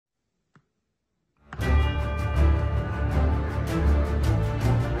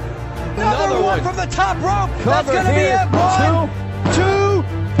one from the top rope. That's Cover going to be here. it. 1, 2,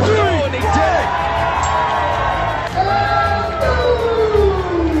 3. Oh, and he did it.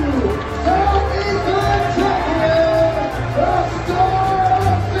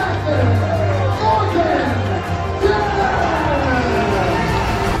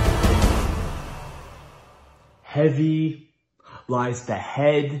 Heavy lies the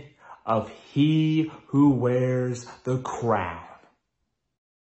head of he who wears the crown.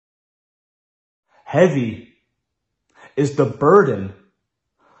 Heavy is the burden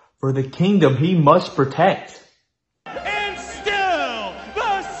for the kingdom he must protect. And still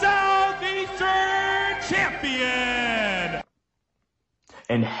the Southeastern champion.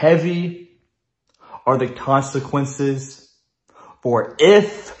 And heavy are the consequences for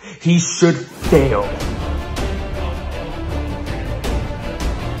if he should fail.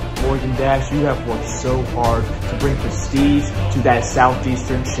 Morgan Dash, you have worked so hard to bring prestige to that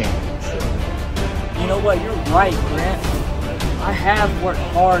Southeastern championship. You know what? You're right, Grant. I have worked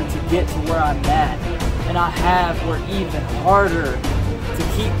hard to get to where I'm at, and I have worked even harder to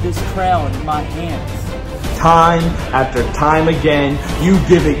keep this crown in my hands. Time after time again, you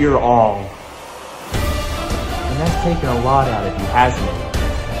give it your all. And that's taken a lot out of you, hasn't it?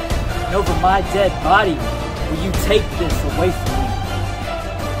 And over my dead body, will you take this away from me?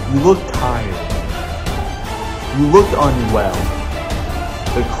 You look tired. You look unwell.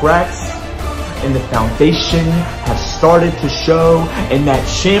 The cracks in the foundation have started to show, and that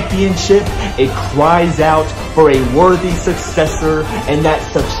championship, it cries out for a worthy successor, and that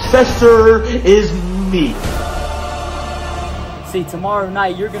successor is me. See, tomorrow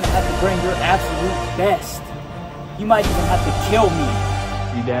night, you're going to have to bring your absolute best. You might even have to kill me.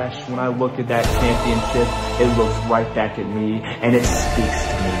 Dash, when I look at that championship, it looks right back at me, and it speaks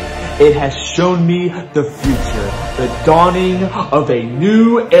to me. It has shown me the future, the dawning of a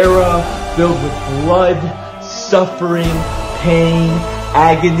new era filled with blood, suffering, pain,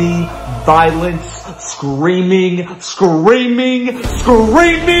 agony, violence, screaming, screaming,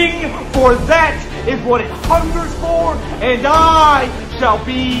 screaming, for that is what it hungers for, and I shall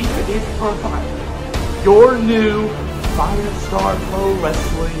be its provider. Your new Firestar Pro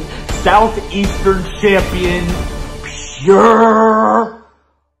Wrestling Southeastern Champion, pure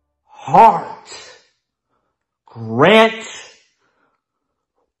heart, Grant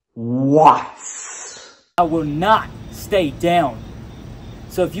Watts. I will not stay down.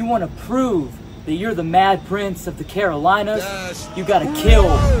 So if you want to prove that you're the Mad Prince of the Carolinas, you gotta kill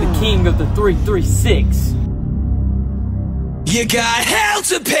the King of the 336. You got hell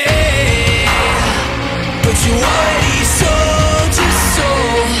to pay, but you already sold your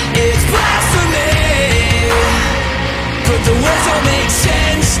soul. It's blasphemy, but the words don't make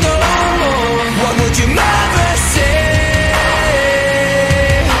sense no more. What would your mother say?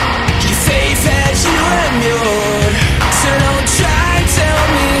 Your faith had you immured, so don't try and tell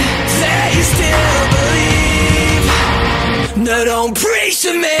me that you still believe. No, don't preach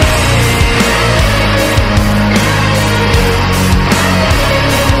to me.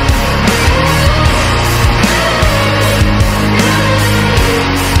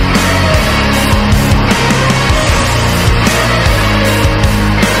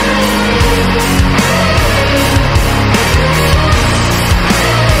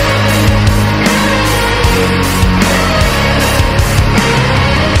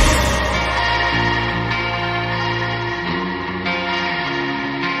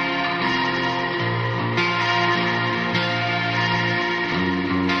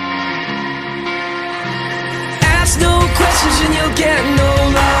 And you'll get no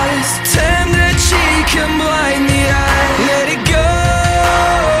lies. Turn the cheek and blind the eye. Let it go.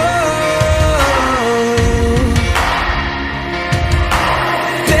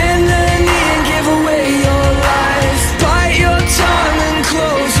 Bend the knee and give away your life. Bite your tongue and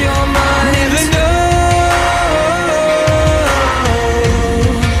close your mind. Never know,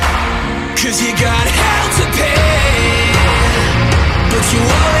 'cause you got hell to pay, but you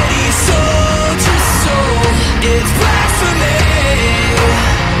already sold your soul. It's blasphemy,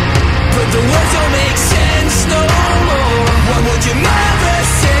 but the words don't make sense no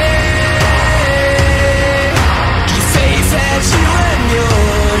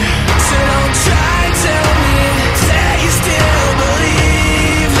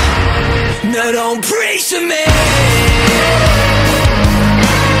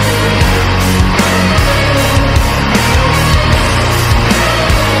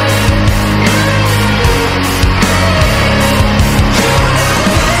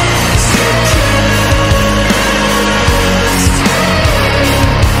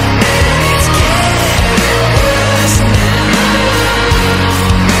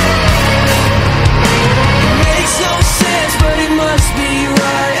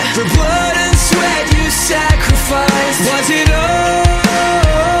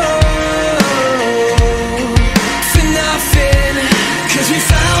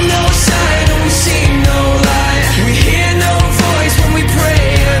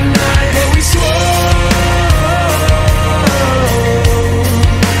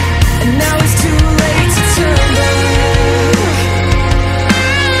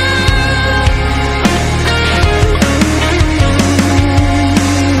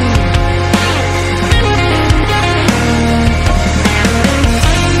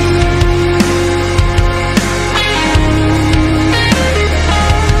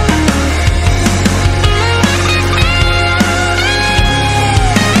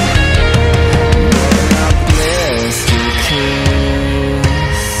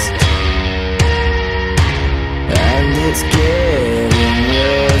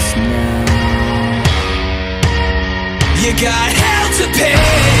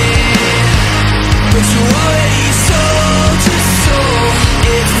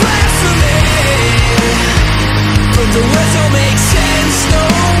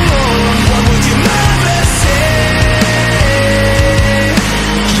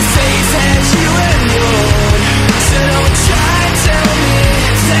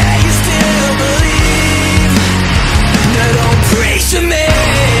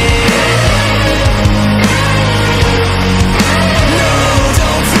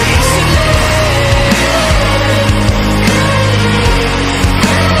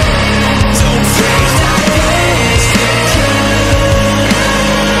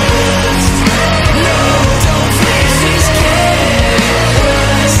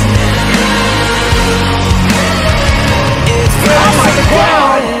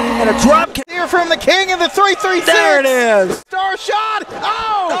a drop kick here from the king of the 3-3-6. There it is. Star shot.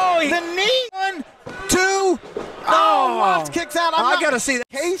 Oh, the knee. 1, 2. Oh, Watts kicks out. I got to see that.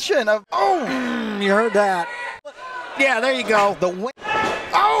 You heard that. Yeah, there you go. The win.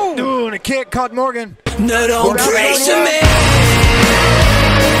 Ooh, and a kick caught Morgan. No, don't preach to me.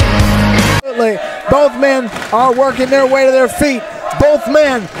 Both men are working their way to their feet. Both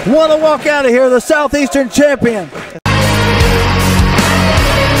men want to walk out of here the Southeastern champion.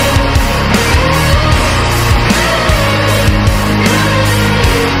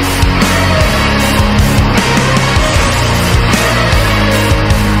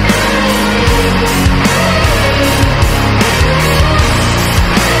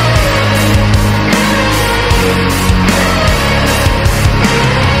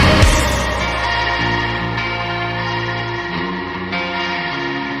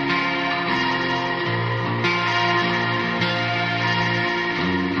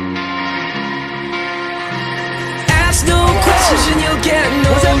 And you'll get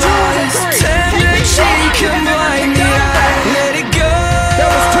no lies. Turn the cheek and blind the eye. Let it go. That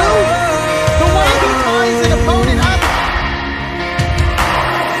was 2. The way he ties an opponent up.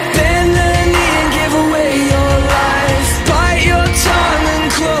 Bend the knee and give away your life. Bite your tongue and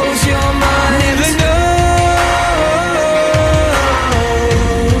close your mind. Never know,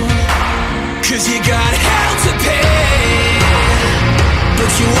 'cause you got hell to pay,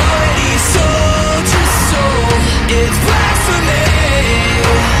 but you already sold your soul. It's blasphemy,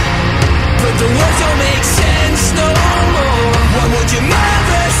 but the words don't make sense no more. What would your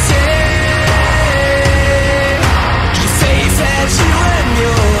mother say? Your faith has you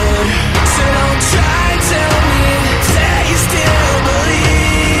endured, so don't try and tell me that you still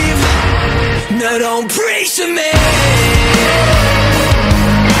believe. No, don't preach to me.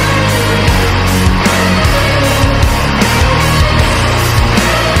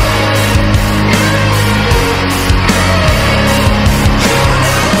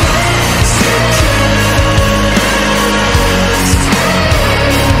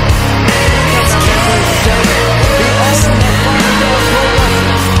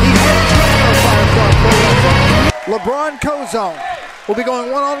 LeBron Cozone will be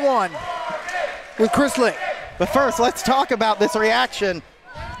going one-on-one with Chris Lee. But first, let's talk about this reaction.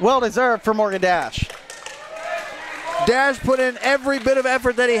 Well-deserved for Morgan Dash. Dash put in every bit of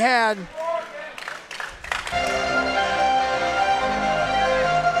effort that he had.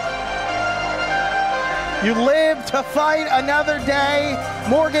 You live to fight another day.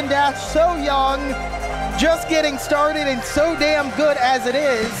 Morgan Dash, so young, just getting started and so damn good as it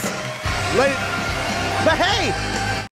is. But hey,